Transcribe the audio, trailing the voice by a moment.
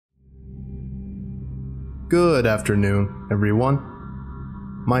Good afternoon, everyone.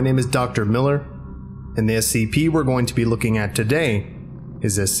 My name is Dr. Miller, and the SCP we're going to be looking at today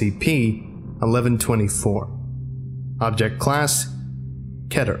is SCP-1124. Object Class: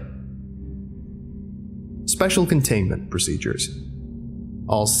 Keter. Special Containment Procedures.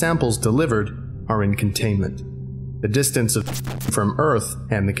 All samples delivered are in containment. The distance from Earth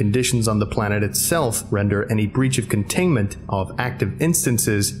and the conditions on the planet itself render any breach of containment of active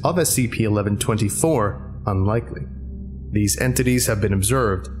instances of SCP-1124 unlikely. These entities have been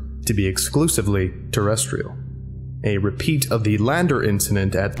observed to be exclusively terrestrial. A repeat of the lander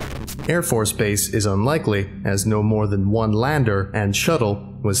incident at Air Force Base is unlikely, as no more than one lander and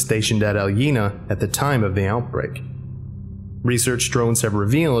shuttle was stationed at ILYENA at the time of the outbreak. Research drones have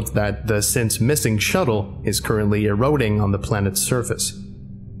revealed that the since missing shuttle is currently eroding on the planet's surface.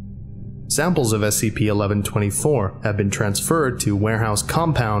 Samples of SCP-1124 have been transferred to Warehouse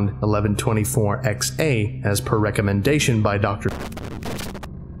Compound 1124-XA as per recommendation by Dr.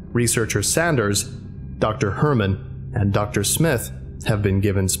 Researcher Sanders, Dr. Herman, and Dr. Smith have been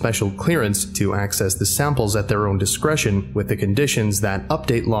given special clearance to access the samples at their own discretion, with the conditions that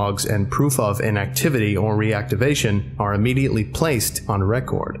update logs and proof of inactivity or reactivation are immediately placed on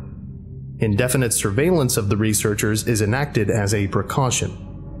record. Indefinite surveillance of the researchers is enacted as a precaution.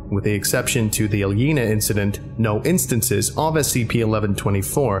 With the exception to the ILYENA incident, no instances of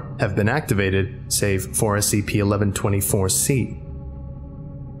SCP-1124 have been activated, save for SCP-1124-C.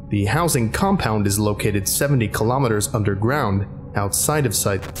 The housing compound is located 70 kilometers underground, outside of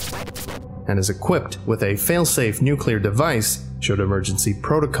site, and is equipped with a fail-safe nuclear device should emergency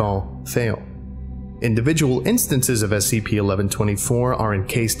protocol fail. Individual instances of SCP-1124 are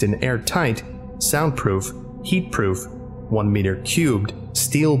encased in airtight, soundproof, heat-proof, 1 meter cubed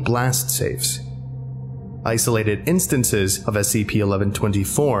steel blast safes. Isolated instances of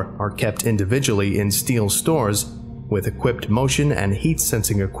SCP-1124 are kept individually in steel stores with equipped motion and heat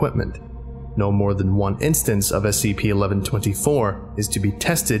sensing equipment. No more than one instance of SCP-1124 is to be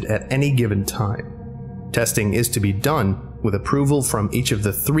tested at any given time. Testing is to be done with approval from each of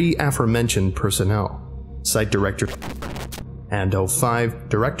the 3 aforementioned personnel, Site Director and O5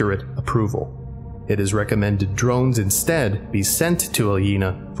 Directorate approval. It is recommended drones instead be sent to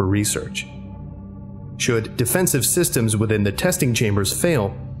ILYENA for research. Should defensive systems within the testing chambers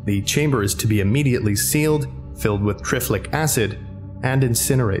fail, the chamber is to be immediately sealed, filled with triflic acid, and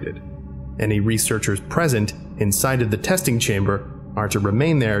incinerated. Any researchers present inside of the testing chamber are to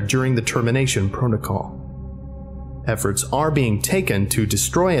remain there during the termination protocol. Efforts are being taken to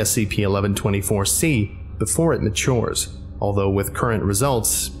destroy SCP-1124-C before it matures, although with current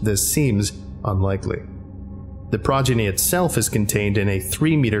results, this seems unlikely. The progeny itself is contained in a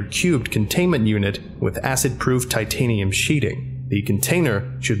 3 meter cubed containment unit with acid-proof titanium sheeting. The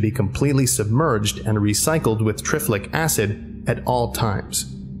container should be completely submerged and recycled with triflic acid at all times.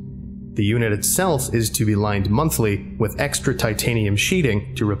 The unit itself is to be lined monthly with extra titanium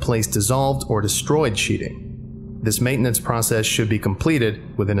sheeting to replace dissolved or destroyed sheeting. This maintenance process should be completed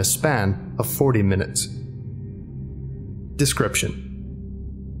within a span of 40 minutes. Description: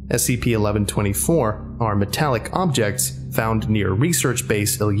 SCP-1124 are metallic objects found near Research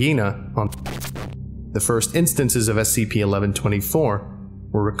Base ILYENA on the first instances of SCP-1124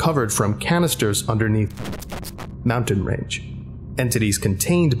 were recovered from canisters underneath mountain range. Entities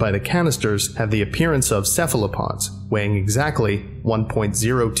contained by the canisters have the appearance of cephalopods, weighing exactly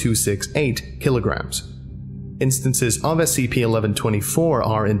 1.0268 kilograms. Instances of SCP-1124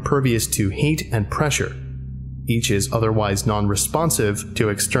 are impervious to heat and pressure. Each is otherwise non-responsive to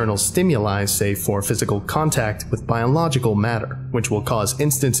external stimuli save for physical contact with biological matter, which will cause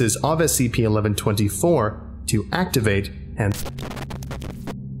instances of SCP-1124 to activate, and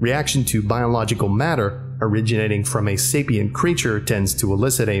reaction to biological matter originating from a sapient creature tends to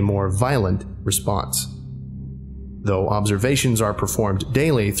elicit a more violent response. Though observations are performed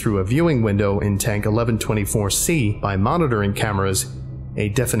daily through a viewing window in Tank 1124-C by monitoring cameras, a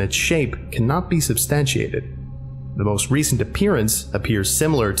definite shape cannot be substantiated. The most recent appearance appears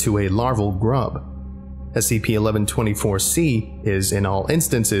similar to a larval grub. SCP-1124-C is, in all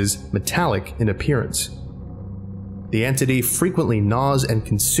instances, metallic in appearance. The entity frequently gnaws and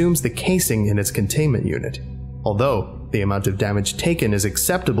consumes the casing in its containment unit, although the amount of damage taken is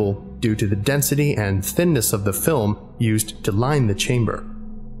acceptable due to the density and thinness of the film used to line the chamber.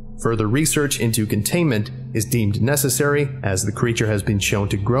 Further research into containment is deemed necessary, as the creature has been shown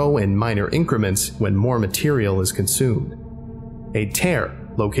to grow in minor increments when more material is consumed. A tear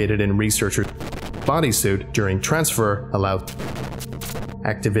located in researcher's bodysuit during transfer allowed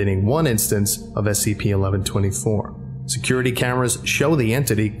activating one instance of SCP-1124. Security cameras show the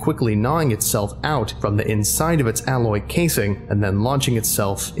entity quickly gnawing itself out from the inside of its alloy casing and then launching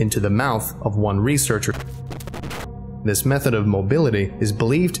itself into the mouth of one researcher. This method of mobility is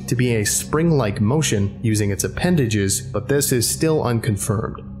believed to be a spring-like motion using its appendages, but this is still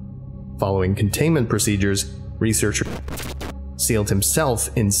unconfirmed. Following containment procedures, researcher sealed himself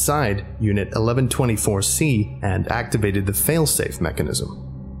inside Unit 1124C and activated the failsafe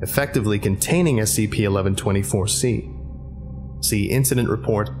mechanism, effectively containing SCP-1124C. See Incident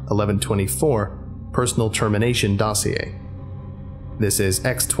Report 1124, Personal Termination Dossier. This is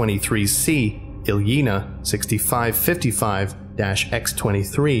X-23C ILYENA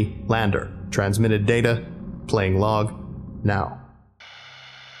 6555-X-23 Lander. Transmitted data, playing log, now.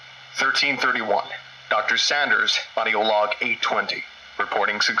 1331. Dr. Sanders, audio log 820.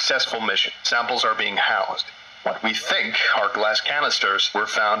 Reporting successful mission. Samples are being housed. What we think are glass canisters were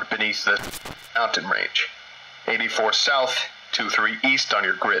found beneath the mountain range. 84 south, 23 east on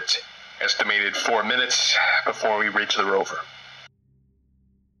your grids. Estimated 4 minutes before we reach the rover.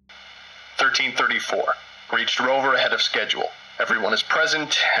 1334. Reached rover ahead of schedule. Everyone is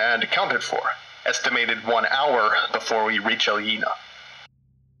present and accounted for. Estimated 1 hour before we reach ILYENA.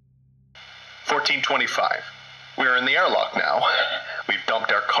 1425. We are in the airlock now. We've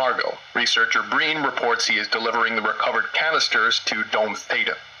dumped our cargo. Researcher Breen reports he is delivering the recovered canisters to Dome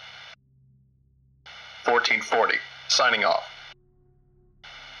Theta. 1440. Signing off.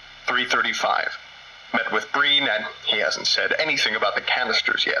 335. Met with Breen and he hasn't said anything about the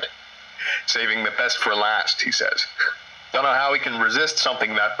canisters yet. Saving the best for last, he says. Don't know how he can resist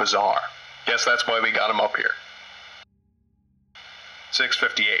something that bizarre. Guess that's why we got him up here.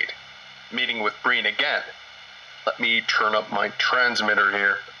 658. Meeting with Breen again. Let me turn up my transmitter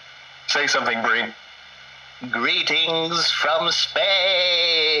here. Say something, Breen. Greetings from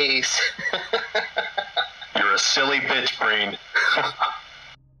space. You're a silly bitch, Breen.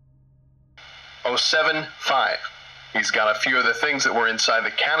 075. He's got a few of the things that were inside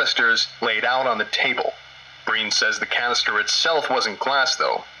the canisters laid out on the table. Breen says the canister itself wasn't glass,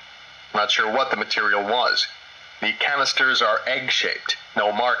 though. Not sure what the material was. The canisters are egg-shaped,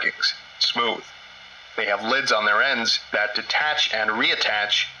 no markings, smooth. They have lids on their ends that detach and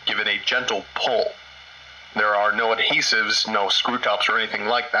reattach given a gentle pull. There are no adhesives, no screw tops or anything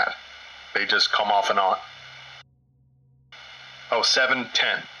like that. They just come off and on.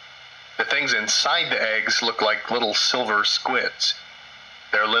 0710. The things inside the eggs look like little silver squids.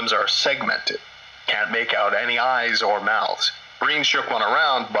 Their limbs are segmented. Can't make out any eyes or mouths. Breen shook one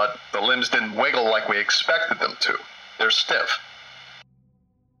around, but the limbs didn't wiggle like we expected them to. They're stiff.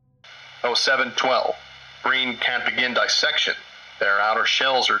 0712. Breen can't begin dissection. Their outer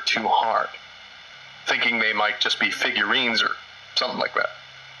shells are too hard. Thinking they might just be figurines or something like that.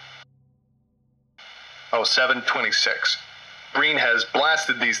 0726. Breen has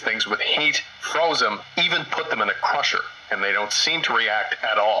blasted these things with heat, froze them, even put them in a crusher, and they don't seem to react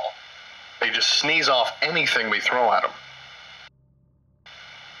at all. They just sneeze off anything we throw at them.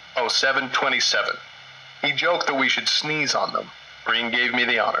 0727. He joked that we should sneeze on them. Breen gave me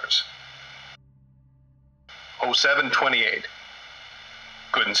the honors. 0728.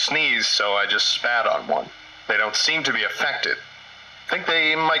 Couldn't sneeze, so I just spat on one. They don't seem to be affected. Think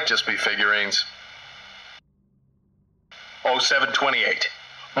they might just be figurines. 0728.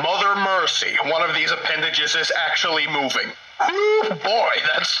 Mother mercy, one of these appendages is actually moving. Whew, boy,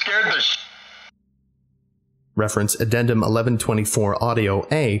 that scared the Reference Addendum 1124 Audio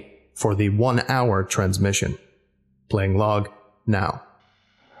A for the 1 hour transmission. Playing log, now.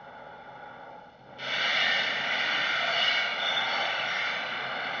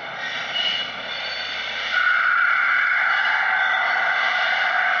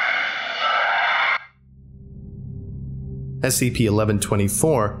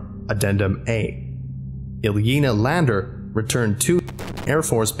 SCP-1124 Addendum A. ILYENA lander returned to Air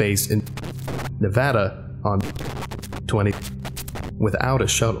Force Base in Nevada on 20 without a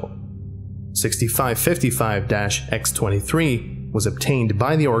shuttle. 6555-X-23 was obtained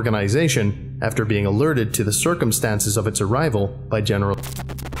by the organization after being alerted to the circumstances of its arrival by General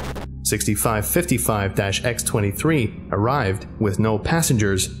 6555-X-23 arrived with no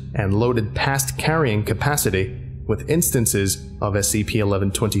passengers and loaded past carrying capacity, with instances of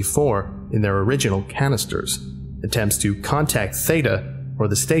SCP-1124 in their original canisters. Attempts to contact Theta or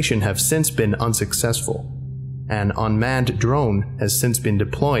the station have since been unsuccessful. An unmanned drone has since been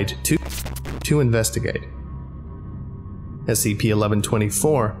deployed to investigate.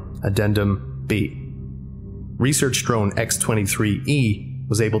 SCP-1124 Addendum B. Research drone X-23E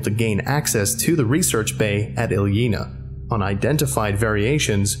was able to gain access to the research bay at ILYENA. Unidentified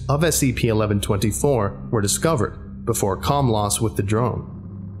variations of SCP-1124 were discovered before comm loss with the drone.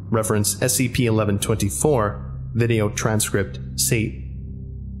 Reference SCP-1124, video transcript C.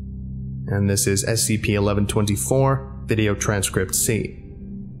 And this is SCP-1124, video transcript C.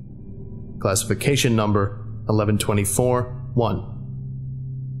 Classification number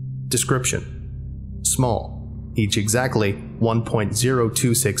 1124-1. Description: small, each exactly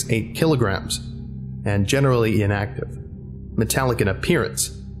 1.0268 kilograms, and generally inactive. Metallic in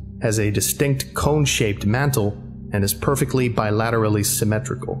appearance, has a distinct cone-shaped mantle, and is perfectly bilaterally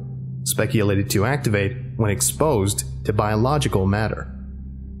symmetrical, speculated to activate when exposed to biological matter.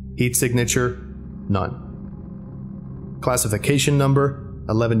 Heat signature: none. Classification number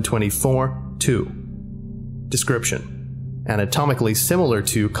 1124-2. Description: anatomically similar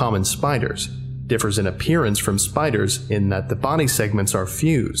to common spiders, differs in appearance from spiders in that the body segments are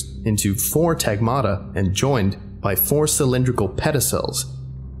fused into 4 tagmata and joined by 4 cylindrical pedicels,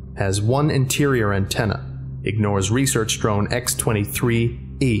 has 1 interior antenna, ignores research drone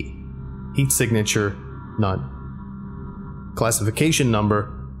X-23E, heat signature: none. Classification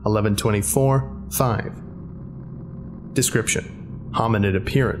number 1124-5. Description: hominid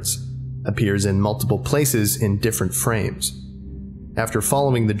appearance, appears in multiple places in different frames. After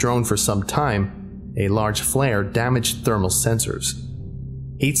following the drone for some time, a large flare damaged thermal sensors.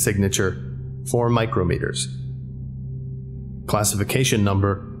 Heat signature: 4 micrometers. Classification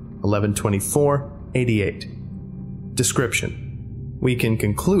number 1124-88. Description: we can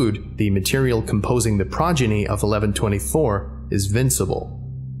conclude the material composing the progeny of 1124 is vincible.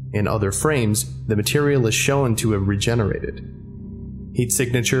 In other frames, the material is shown to have regenerated. Heat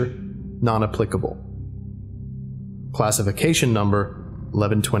signature: non-applicable. Classification number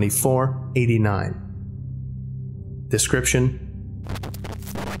 1124-89. Description: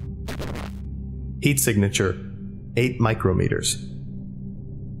 heat signature: 8 micrometers.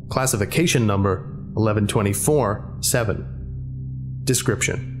 Classification number 1124-7.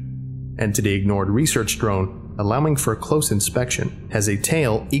 Description: entity ignored research drone, allowing for close inspection, has a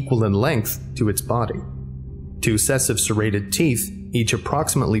tail equal in length to its body. 2 sets of serrated teeth, each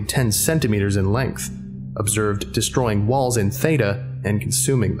approximately 10 centimeters in length, observed destroying walls in theta and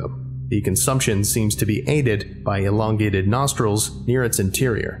consuming them. The consumption seems to be aided by elongated nostrils near its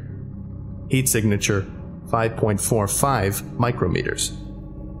interior. Heat signature: 5.45 micrometers.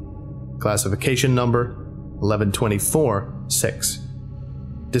 Classification number 1124-6.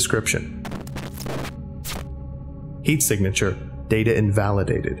 Description: heat signature: data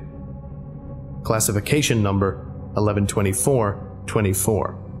invalidated. Classification number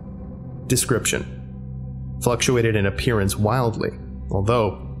 1124-24. Description: fluctuated in appearance wildly,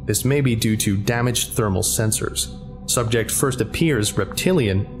 although this may be due to damaged thermal sensors. Subject first appears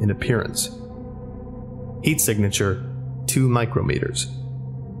reptilian in appearance. Heat signature: 2 micrometers.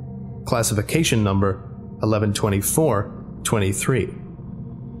 Classification number 1124-23.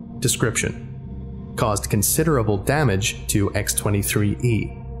 Description: caused considerable damage to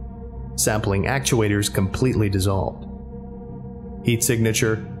X-23E. Sampling actuators completely dissolved. Heat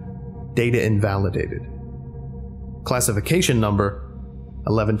signature: data invalidated. Classification number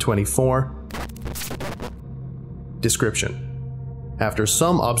 1124. Description: after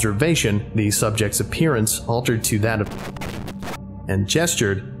some observation, the subject's appearance altered to that of and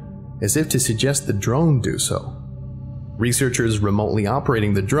gestured as if to suggest the drone do so. Researchers remotely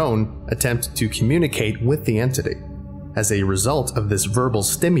operating the drone attempt to communicate with the entity. As a result of this verbal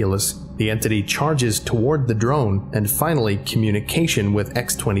stimulus, the entity charges toward the drone, and finally communication with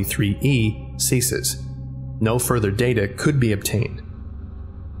X-23E ceases. No further data could be obtained.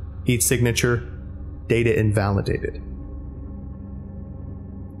 Heat signature: data invalidated.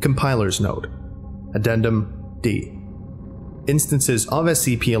 Compiler's note. Addendum D. Instances of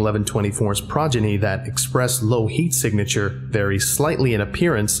SCP-1124's progeny that express low heat signature vary slightly in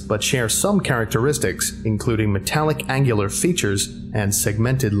appearance but share some characteristics, including metallic angular features and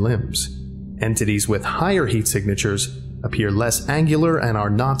segmented limbs. Entities with higher heat signatures appear less angular and are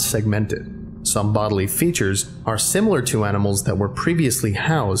not segmented. Some bodily features are similar to animals that were previously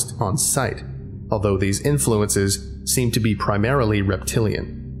housed on site, although these influences seem to be primarily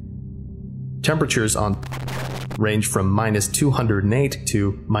reptilian. Temperatures on range from -208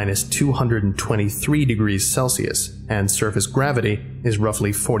 to -223 degrees Celsius, and surface gravity is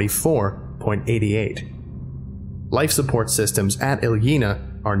roughly 44.88. Life support systems at ILYENA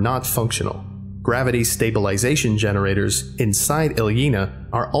are not functional. Gravity stabilization generators inside ILYENA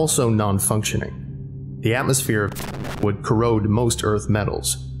are also non-functioning. The atmosphere would corrode most Earth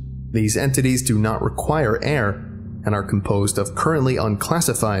metals. These entities do not require air and are composed of currently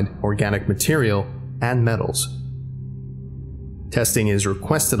unclassified organic material and metals. Testing is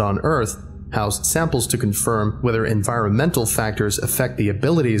requested on Earth housed samples to confirm whether environmental factors affect the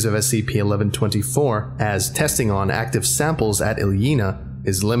abilities of SCP-1124, as testing on active samples at ILYENA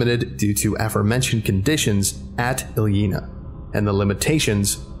is limited due to aforementioned conditions at ILYENA and the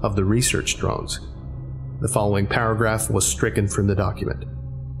limitations of the research drones. The following paragraph was stricken from the document.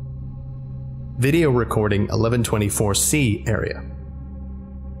 Video recording 1124C area.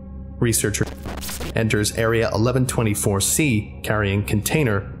 Researcher enters area 1124C carrying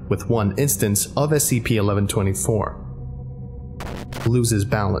container with one instance of SCP-1124. Loses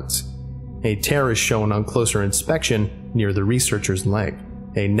balance. A tear is shown on closer inspection near the researcher's leg.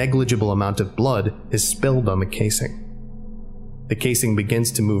 A negligible amount of blood is spilled on the casing. The casing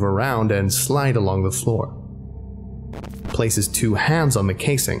begins to move around and slide along the floor. Places two hands on the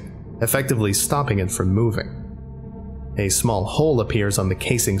casing, effectively stopping it from moving. A small hole appears on the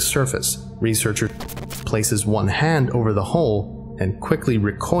casing's surface. Researcher places one hand over the hole and quickly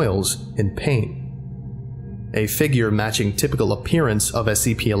recoils in pain. A figure matching typical appearance of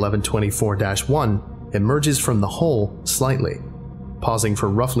SCP-1124-1 emerges from the hole slightly, pausing for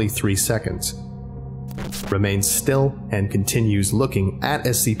roughly 3 seconds. Remains still and continues looking at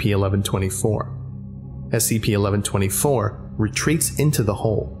SCP-1124. SCP-1124 retreats into the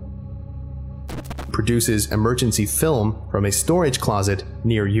hole. Produces emergency film from a storage closet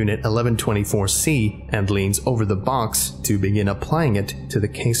near Unit 1124C and leans over the box to begin applying it to the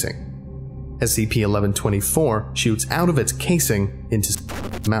casing. SCP-1124 shoots out of its casing into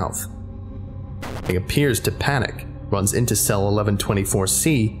mouth. It appears to panic, runs into cell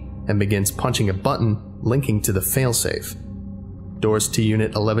 1124C, and begins punching a button linking to the failsafe. Doors to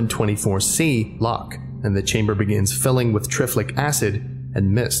Unit 1124C lock, and the chamber begins filling with triflic acid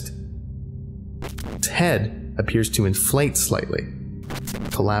and mist. Its head appears to inflate slightly,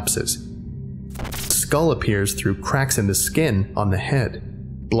 collapses. Skull appears through cracks in the skin on the head,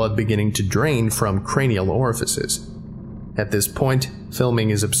 blood beginning to drain from cranial orifices. At this point, filming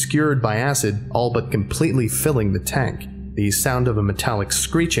is obscured by acid, all but completely filling the tank. The sound of a metallic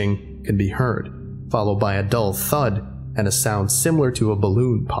screeching can be heard, followed by a dull thud and a sound similar to a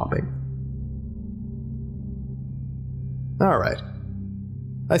balloon popping. Alright,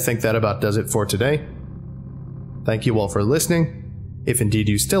 I think that about does it for today. Thank you all for listening, if indeed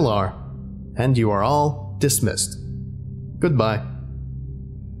you still are, and you are all dismissed. Goodbye.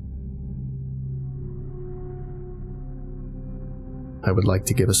 I would like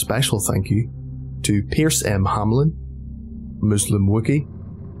to give a special thank you to Pierce M. Hamlin, Muslim Wookie,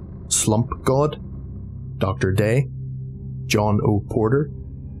 Slump God, Dr. Day, John O. Porter,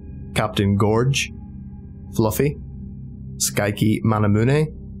 Captain Gorge, Fluffy, Skyke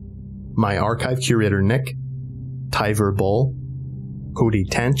Manamune, my archive curator Nick, Tyver Ball, Cody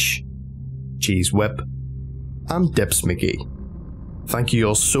Tench, Cheese Whip, and Dips McGee. Thank you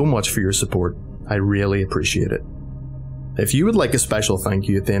all so much for your support. I really appreciate it. If you would like a special thank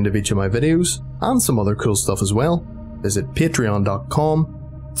you at the end of each of my videos, and some other cool stuff as well, visit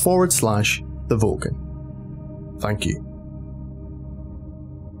patreon.com/TheVolgun. Thank you.